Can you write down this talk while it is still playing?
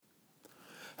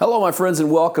Hello, my friends,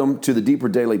 and welcome to the Deeper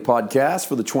Daily Podcast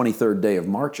for the 23rd day of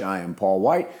March. I am Paul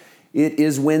White. It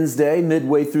is Wednesday,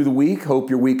 midway through the week. Hope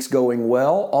your week's going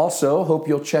well. Also, hope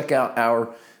you'll check out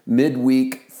our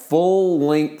midweek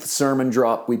full-length sermon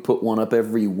drop. We put one up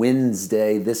every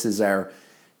Wednesday. This is our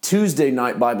Tuesday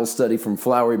night Bible study from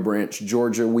Flowery Branch,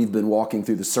 Georgia. We've been walking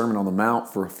through the Sermon on the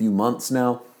Mount for a few months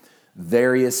now.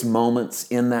 Various moments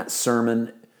in that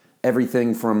sermon,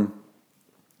 everything from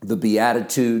the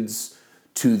Beatitudes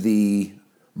to the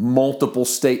multiple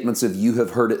statements of "you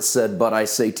have heard it said, but I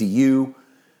say to you,"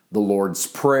 the Lord's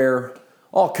Prayer,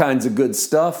 all kinds of good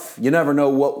stuff. You never know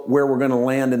where we're going to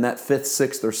land in that 5th,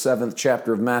 6th, or 7th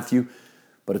chapter of Matthew,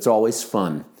 but it's always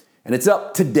fun. And it's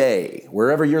up today.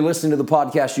 Wherever you're listening to the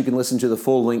podcast, you can listen to the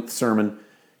full-length sermon.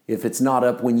 If it's not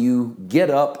up when you get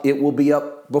up, it will be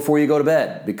up before you go to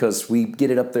bed because we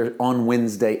get it up there on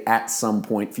Wednesday at some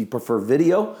point. If you prefer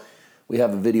video, we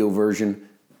have a video version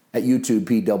at YouTube,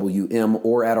 PWM,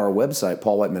 or at our website,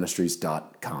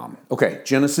 paulwhiteministries.com. Okay,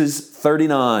 Genesis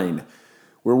 39.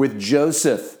 We're with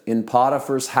Joseph in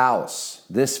Potiphar's house,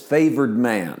 this favored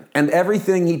man. And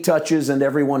everything he touches and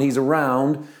everyone he's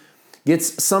around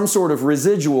gets some sort of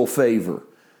residual favor.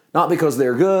 Not because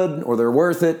they're good or they're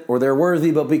worth it or they're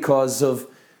worthy, but because of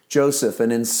Joseph.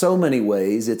 And in so many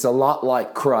ways, it's a lot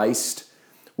like Christ,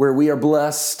 where we are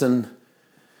blessed, and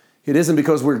it isn't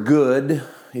because we're good.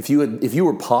 If you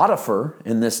were Potiphar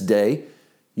in this day,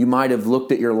 you might have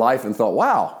looked at your life and thought,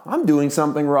 wow, I'm doing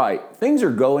something right. Things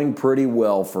are going pretty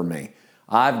well for me.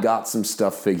 I've got some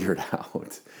stuff figured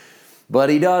out. But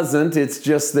he doesn't. It's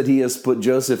just that he has put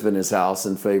Joseph in his house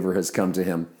and favor has come to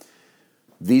him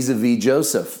vis-a-vis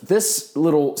Joseph. This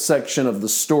little section of the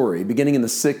story, beginning in the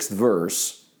 6th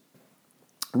verse,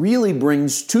 really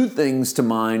brings two things to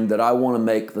mind that I want to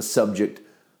make the subject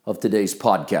of today's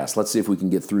podcast. Let's see if we can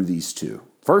get through these two.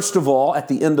 First of all, at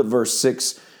the end of verse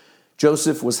 6,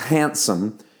 Joseph was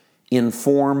handsome in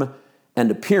form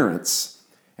and appearance.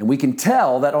 And we can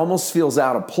tell that almost feels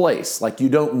out of place, like you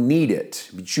don't need it.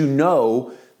 But you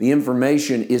know the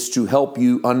information is to help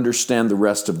you understand the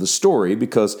rest of the story,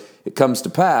 because it comes to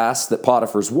pass that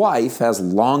Potiphar's wife has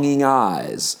longing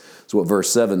eyes. That's what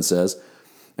verse 7 says.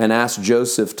 And asked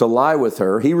Joseph to lie with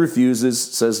her. He refuses,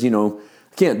 says,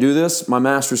 I can't do this. My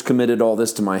master's committed all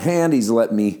this to my hand. He's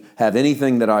let me have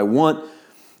anything that I want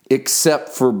except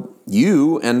for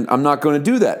you, and I'm not going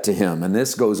to do that to him. And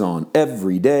this goes on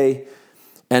every day.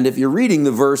 And if you're reading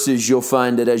the verses, you'll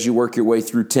find that as you work your way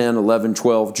through 10, 11,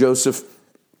 12, Joseph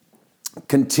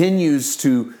continues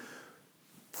to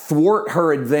thwart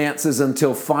her advances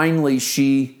until finally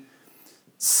she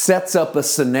sets up a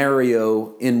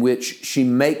scenario in which she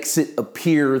makes it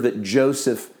appear that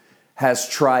Joseph has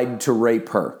tried to rape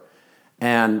her.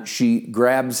 And she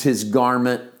grabs his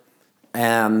garment,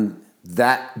 and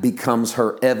that becomes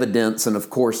her evidence. And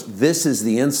of course, this is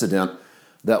the incident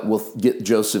that will get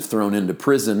Joseph thrown into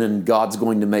prison, and God's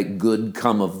going to make good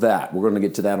come of that. We're going to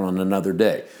get to that on another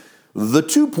day. The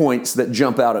 2 points that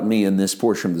jump out at me in this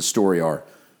portion of the story are,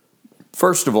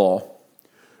 first of all,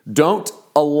 don't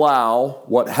allow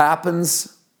what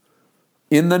happens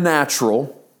in the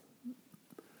natural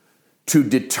to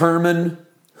determine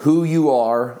who you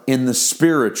are in the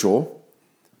spiritual.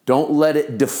 Don't let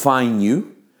it define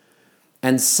you.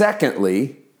 And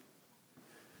secondly,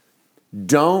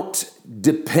 don't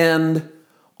depend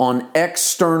on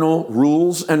external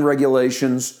rules and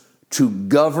regulations to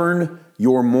govern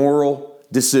your moral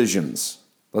decisions.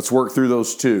 Let's work through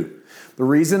those two. The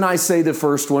reason I say the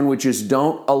first one, which is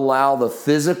don't allow the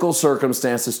physical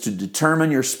circumstances to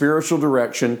determine your spiritual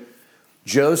direction.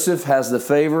 Joseph has the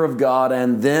favor of God,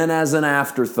 and then as an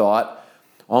afterthought,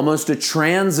 almost a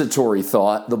transitory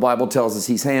thought, the Bible tells us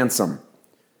he's handsome.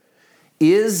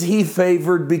 Is he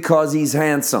favored because he's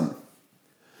handsome?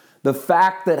 The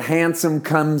fact that handsome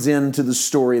comes into the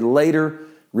story later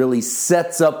really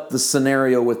sets up the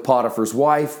scenario with Potiphar's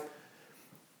wife,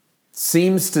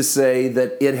 seems to say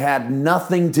that it had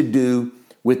nothing to do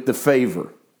with the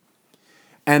favor,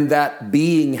 and that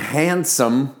being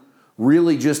handsome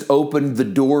really just opened the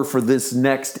door for this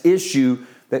next issue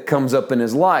that comes up in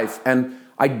his life. And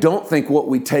I don't think what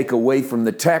we take away from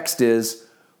the text is,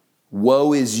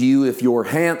 woe is you if you're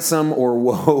handsome, or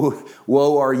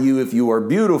woe are you if you are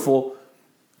beautiful,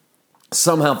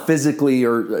 somehow physically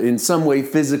or in some way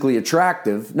physically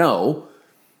attractive. No,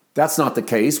 that's not the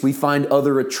case. We find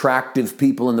other attractive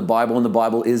people in the Bible, and the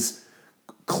Bible is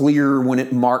clear when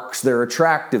it marks their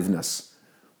attractiveness.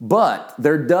 But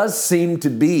there does seem to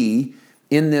be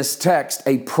in this text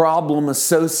a problem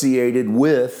associated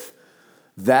with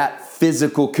that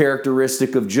physical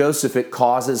characteristic of Joseph. It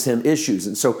causes him issues.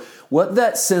 And so what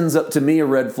that sends up to me a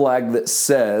red flag that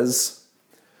says,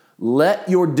 let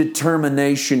your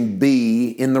determination be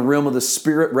in the realm of the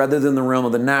spirit rather than the realm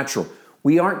of the natural.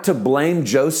 We aren't to blame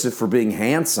Joseph for being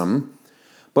handsome,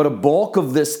 but a bulk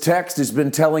of this text has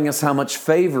been telling us how much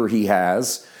favor he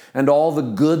has and all the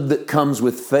good that comes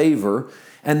with favor.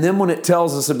 And then when it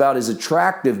tells us about his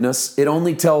attractiveness, it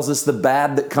only tells us the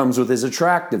bad that comes with his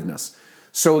attractiveness.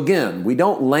 So again, we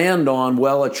don't land on,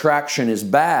 well, attraction is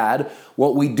bad.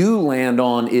 What we do land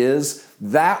on is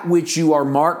that which you are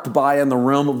marked by in the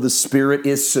realm of the spirit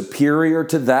is superior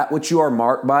to that which you are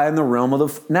marked by in the realm of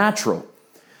the natural.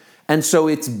 And so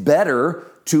it's better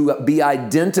to be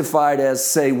identified as,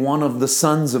 say, one of the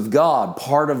sons of God,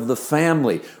 part of the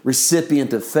family,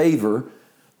 recipient of favor,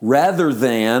 rather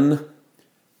than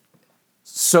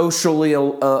socially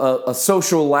a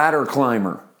social ladder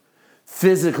climber,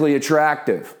 physically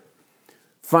attractive,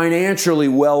 financially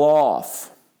well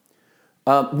off,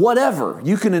 whatever.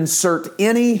 You can insert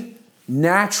any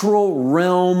natural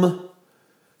realm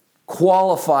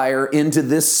qualifier into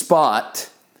this spot,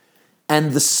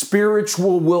 and the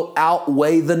spiritual will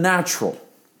outweigh the natural.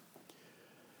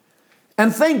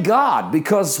 And thank God,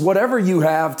 because whatever you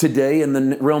have today in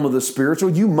the realm of the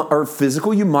spiritual or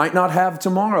physical, you might not have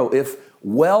tomorrow. If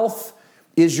wealth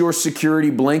is your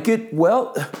security blanket,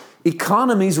 well,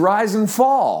 economies rise and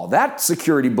fall. That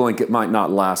security blanket might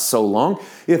not last so long.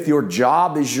 If your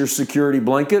job is your security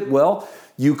blanket, well,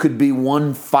 you could be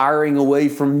one firing away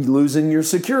from losing your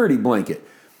security blanket.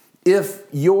 If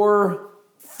your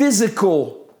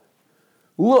physical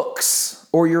looks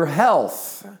or your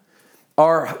health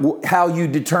are how you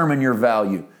determine your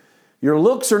value, your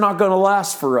looks are not going to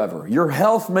last forever. Your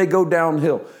health may go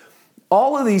downhill.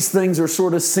 All of these things are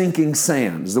sort of sinking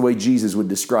sands, the way Jesus would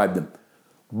describe them.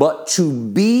 But to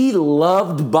be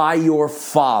loved by your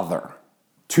Father,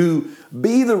 to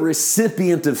be the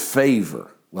recipient of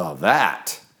favor, well,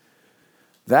 that,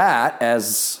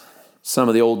 as some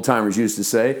of the old timers used to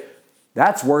say,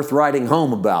 that's worth writing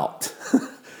home about.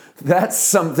 That's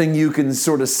something you can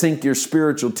sort of sink your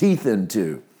spiritual teeth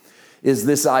into, is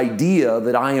this idea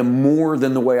that I am more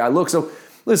than the way I look. So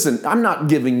listen, I'm not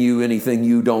giving you anything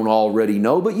you don't already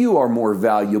know, but you are more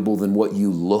valuable than what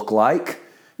you look like.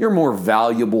 You're more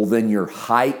valuable than your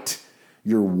height,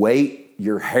 your weight,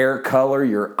 your hair color,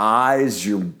 your eyes,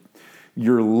 your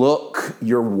look,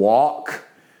 your walk.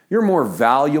 You're more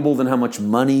valuable than how much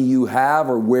money you have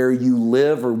or where you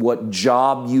live or what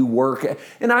job you work at.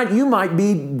 And you might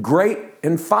be great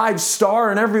and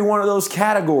 5-star in every one of those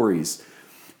categories,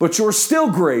 but you're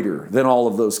still greater than all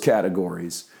of those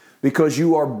categories because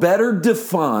you are better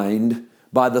defined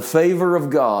by the favor of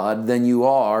God than you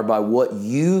are by what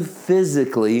you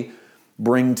physically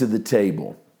bring to the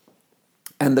table.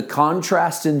 And the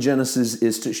contrast in Genesis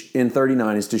in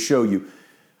 39 is to show you,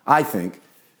 I think,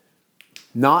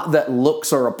 not that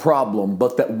looks are a problem,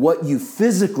 but that what you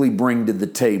physically bring to the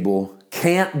table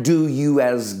can't do you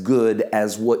as good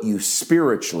as what you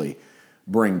spiritually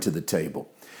bring to the table.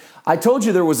 I told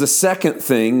you there was a second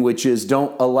thing, which is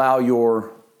don't allow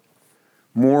your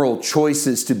moral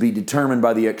choices to be determined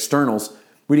by the externals.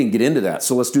 We didn't get into that,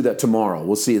 so let's do that tomorrow.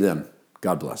 We'll see you then.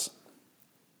 God bless.